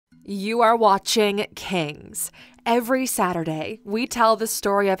You are watching Kings. Every Saturday, we tell the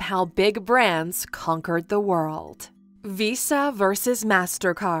story of how big brands conquered the world. Visa versus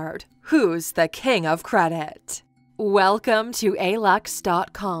MasterCard. Who's the king of credit? Welcome to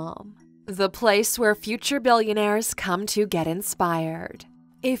Alux.com, the place where future billionaires come to get inspired.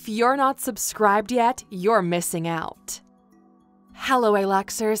 If you're not subscribed yet, you're missing out. Hello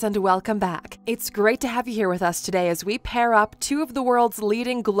Aluxers and welcome back. It's great to have you here with us today as we pair up two of the world's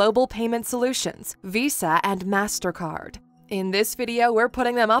leading global payment solutions, Visa and MasterCard. In this video, we're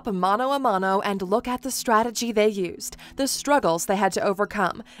putting them up mano a mano and look at the strategy they used, the struggles they had to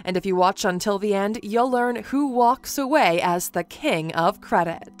overcome, and if you watch until the end, you'll learn who walks away as the king of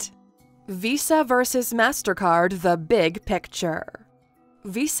credit. Visa versus MasterCard, the big picture.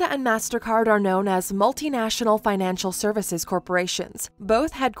 Visa and MasterCard are known as multinational financial services corporations,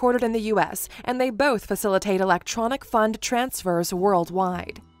 both headquartered in the US, and they both facilitate electronic fund transfers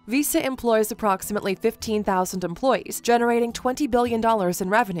worldwide. Visa employs approximately 15,000 employees, generating $20 billion in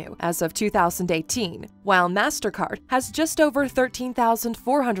revenue as of 2018, while MasterCard has just over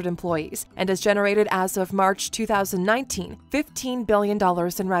 13,400 employees and has generated as of March 2019 $15 billion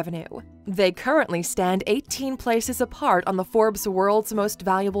in revenue. They currently stand 18 places apart on the Forbes World's Most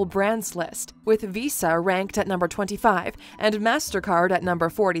Valuable Brands list, with Visa ranked at number 25 and MasterCard at number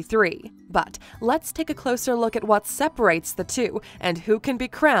 43. But let's take a closer look at what separates the two and who can be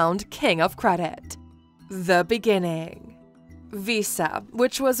crowned king of credit. The beginning. Visa,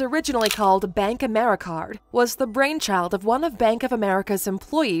 which was originally called Bank AmeriCard, was the brainchild of one of Bank of America's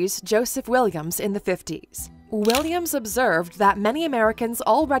employees, Joseph Williams, in the 50s. Williams observed that many Americans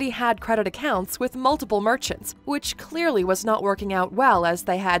already had credit accounts with multiple merchants, which clearly was not working out well as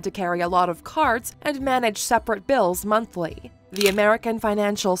they had to carry a lot of cards and manage separate bills monthly. The American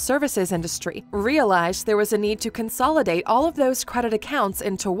financial services industry realized there was a need to consolidate all of those credit accounts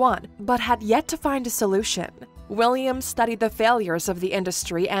into one, but had yet to find a solution. Williams studied the failures of the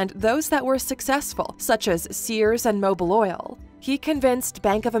industry and those that were successful, such as Sears and Mobil Oil. He convinced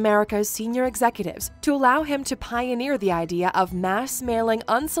Bank of America's senior executives to allow him to pioneer the idea of mass mailing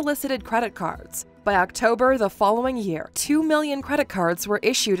unsolicited credit cards. By October the following year, 2 million credit cards were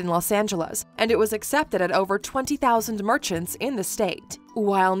issued in Los Angeles, and it was accepted at over 20,000 merchants in the state.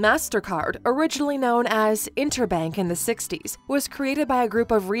 While MasterCard, originally known as Interbank in the 60s, was created by a group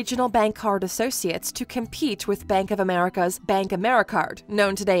of regional bank card associates to compete with Bank of America's Bank AmeriCard,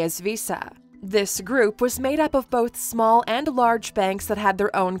 known today as Visa. This group was made up of both small and large banks that had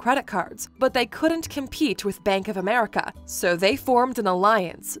their own credit cards, but they couldn't compete with Bank of America, so they formed an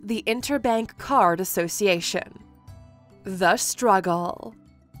alliance, the Interbank Card Association. The struggle.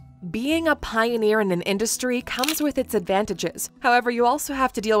 Being a pioneer in an industry comes with its advantages. However, you also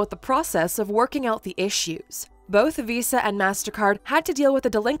have to deal with the process of working out the issues. Both Visa and MasterCard had to deal with the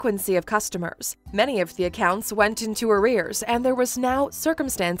delinquency of customers. Many of the accounts went into arrears, and there was now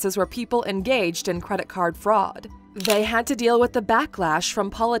circumstances where people engaged in credit card fraud. They had to deal with the backlash from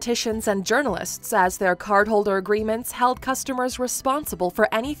politicians and journalists as their cardholder agreements held customers responsible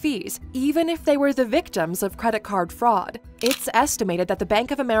for any fees, even if they were the victims of credit card fraud. It's estimated that the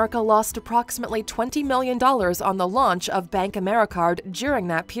Bank of America lost approximately $20 million on the launch of Bank AmeriCard during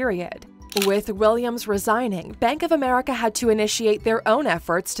that period. With Williams resigning, Bank of America had to initiate their own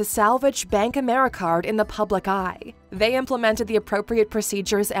efforts to salvage Bank AmeriCard in the public eye. They implemented the appropriate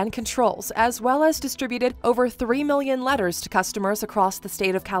procedures and controls, as well as distributed over 3 million letters to customers across the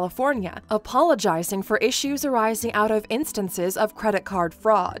state of California, apologizing for issues arising out of instances of credit card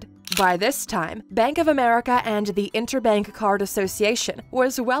fraud. By this time, Bank of America and the Interbank Card Association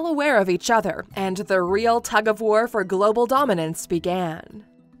was well aware of each other, and the real tug-of-war for global dominance began.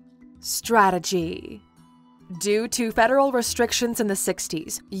 Strategy. Due to federal restrictions in the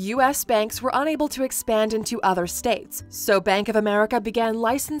 60s, U.S. banks were unable to expand into other states, so Bank of America began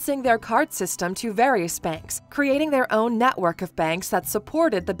licensing their card system to various banks, creating their own network of banks that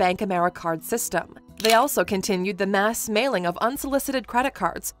supported the Bank AmeriCard system. They also continued the mass mailing of unsolicited credit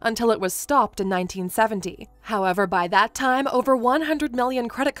cards until it was stopped in 1970. However, by that time, over 100 million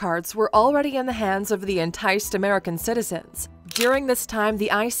credit cards were already in the hands of the enticed American citizens. During this time, the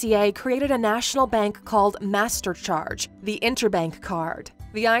ICA created a national bank called MasterCard, the Interbank Card.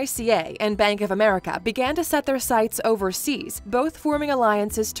 The ICA and Bank of America began to set their sights overseas, both forming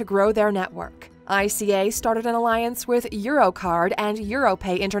alliances to grow their network. ICA started an alliance with Eurocard and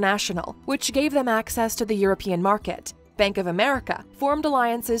Europay International, which gave them access to the European market. Bank of America formed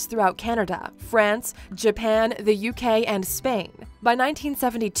alliances throughout Canada, France, Japan, the UK, and Spain. By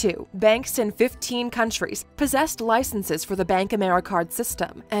 1972, banks in 15 countries possessed licenses for the Bank MasterCard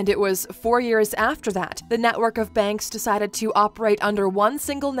system, and it was 4 years after that the network of banks decided to operate under one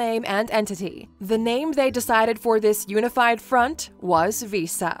single name and entity. The name they decided for this unified front was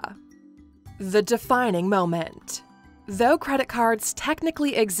Visa. The defining moment. Though credit cards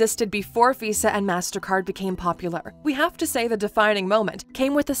technically existed before Visa and MasterCard became popular, we have to say the defining moment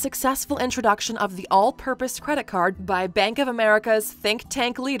came with the successful introduction of the all-purpose credit card by Bank of America's think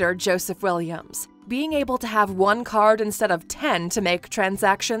tank leader Joseph Williams. Being able to have one card instead of 10 to make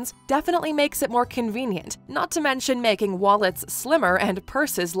transactions definitely makes it more convenient, not to mention making wallets slimmer and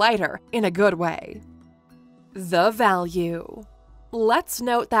purses lighter, in a good way. The value. Let's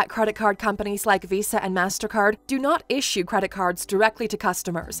note that credit card companies like Visa and MasterCard do not issue credit cards directly to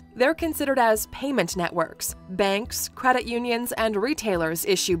customers. They're considered as payment networks. Banks, credit unions, and retailers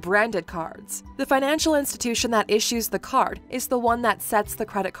issue branded cards. The financial institution that issues the card is the one that sets the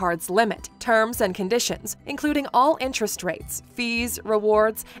credit card's limit, terms, and conditions, including all interest rates, fees,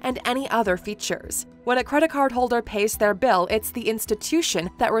 rewards, and any other features. When a credit card holder pays their bill, it's the institution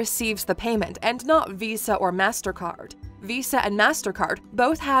that receives the payment and not Visa or MasterCard. Visa and MasterCard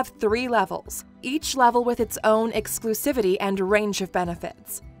both have 3 levels, each level with its own exclusivity and range of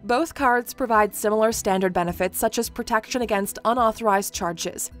benefits. Both cards provide similar standard benefits such as protection against unauthorized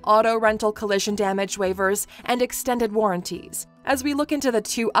charges, auto rental collision damage waivers, and extended warranties. As we look into the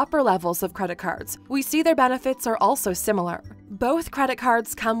 2 upper levels of credit cards, we see their benefits are also similar. Both credit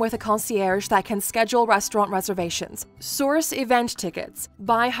cards come with a concierge that can schedule restaurant reservations, source event tickets,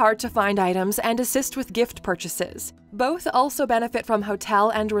 buy hard-to-find items, and assist with gift purchases. Both also benefit from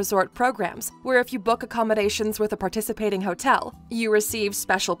hotel and resort programs, where if you book accommodations with a participating hotel, you receive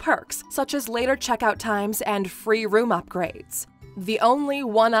special perks, such as later checkout times and free room upgrades. The only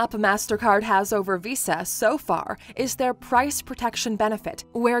one-up MasterCard has over Visa so far is their price protection benefit,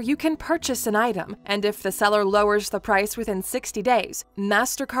 where you can purchase an item, and if the seller lowers the price within 60 days,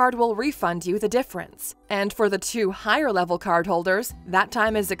 MasterCard will refund you the difference. And for the 2 higher-level cardholders, that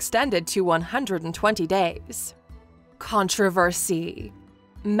time is extended to 120 days. Controversy.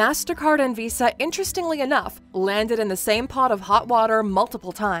 MasterCard and Visa, interestingly enough, landed in the same pot of hot water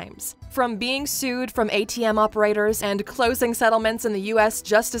multiple times. From being sued from ATM operators and closing settlements in the U.S.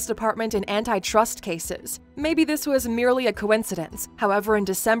 Justice Department in antitrust cases. Maybe this was merely a coincidence. However, in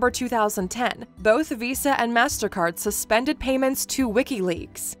December 2010, both Visa and MasterCard suspended payments to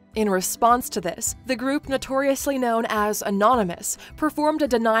WikiLeaks. In response to this, the group notoriously known as Anonymous performed a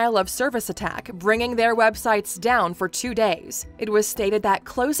denial of service attack, bringing their websites down for 2 days. It was stated that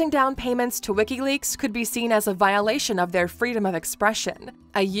closing down payments to WikiLeaks could be seen as a violation of their freedom of expression.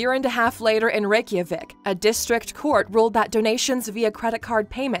 A year and a half later in Reykjavik, a district court ruled that donations via credit card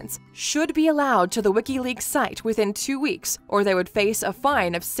payments should be allowed to the WikiLeaks site within 2 weeks, or they would face a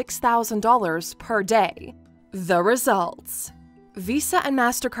fine of $6,000 per day. The results. Visa and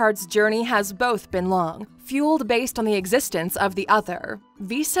MasterCard's journey has both been long, fueled based on the existence of the other.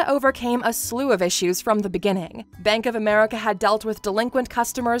 Visa overcame a slew of issues from the beginning. Bank of America had dealt with delinquent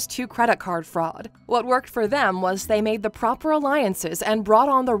customers to credit card fraud. What worked for them was they made the proper alliances and brought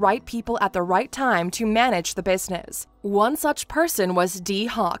on the right people at the right time to manage the business. One such person was D.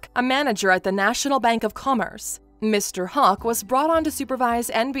 Hawk, a manager at the National Bank of Commerce. Mr. Hawk was brought on to supervise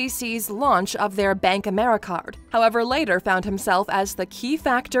NBC's launch of their Bank MasterCard, however later found himself as the key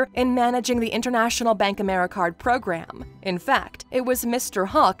factor in managing the International Bank MasterCard program. In fact, it was Mr.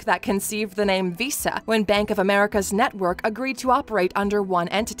 Hawk that conceived the name Visa when Bank of America's network agreed to operate under one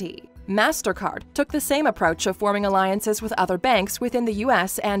entity. MasterCard took the same approach of forming alliances with other banks within the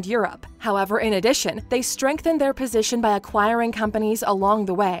US and Europe. However, in addition, they strengthened their position by acquiring companies along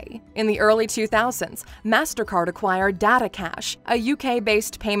the way. In the early 2000s, MasterCard acquired DataCash, a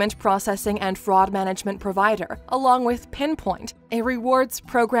UK-based payment processing and fraud management provider, along with Pinpoint, a rewards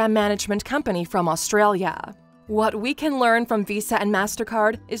program management company from Australia. What we can learn from Visa and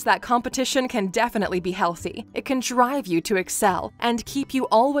MasterCard is that competition can definitely be healthy. It can drive you to excel and keep you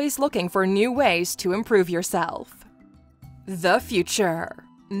always looking for new ways to improve yourself. The future.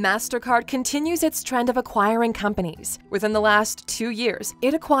 MasterCard continues its trend of acquiring companies. Within the last 2 years,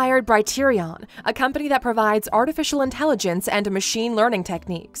 it acquired Brighterion, a company that provides artificial intelligence and machine learning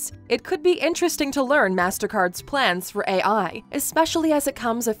techniques. It could be interesting to learn MasterCard's plans for AI, especially as it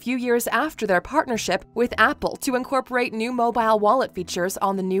comes a few years after their partnership with Apple to incorporate new mobile wallet features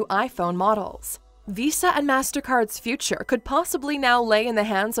on the new iPhone models. Visa and MasterCard's future could possibly now lay in the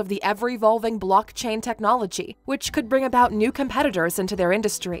hands of the ever-evolving blockchain technology, which could bring about new competitors into their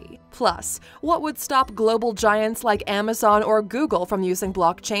industry. Plus, what would stop global giants like Amazon or Google from using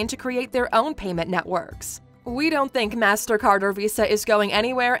blockchain to create their own payment networks? We don't think MasterCard or Visa is going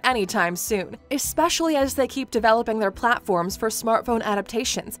anywhere anytime soon, especially as they keep developing their platforms for smartphone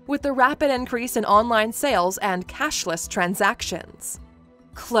adaptations with the rapid increase in online sales and cashless transactions.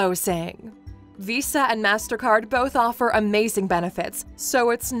 Closing. Visa and MasterCard both offer amazing benefits,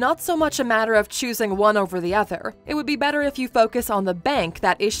 so it's not so much a matter of choosing one over the other. It would be better if you focus on the bank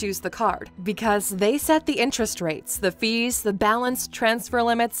that issues the card, because they set the interest rates, the fees, the balance transfer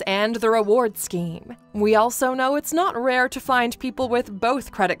limits, and the reward scheme. We also know it's not rare to find people with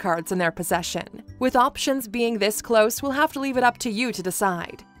both credit cards in their possession. With options being this close, we'll have to leave it up to you to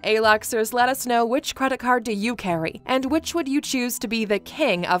decide. Aluxers, let us know which credit card do you carry, and which would you choose to be the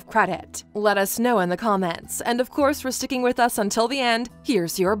king of credit? Let us know in the comments, and of course for sticking with us until the end,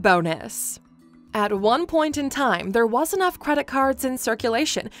 here's your bonus. At one point in time, there was enough credit cards in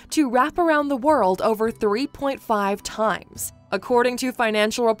circulation to wrap around the world over 3.5 times. According to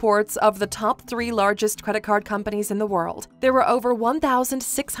financial reports of the top 3 largest credit card companies in the world, there were over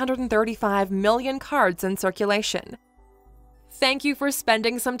 1,635 million cards in circulation. Thank you for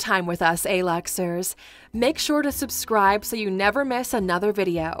spending some time with us, Aluxers. Make sure to subscribe so you never miss another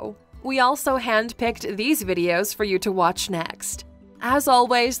video. We also handpicked these videos for you to watch next. As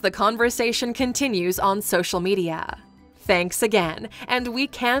always, the conversation continues on social media. Thanks again, and we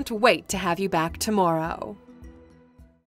can't wait to have you back tomorrow.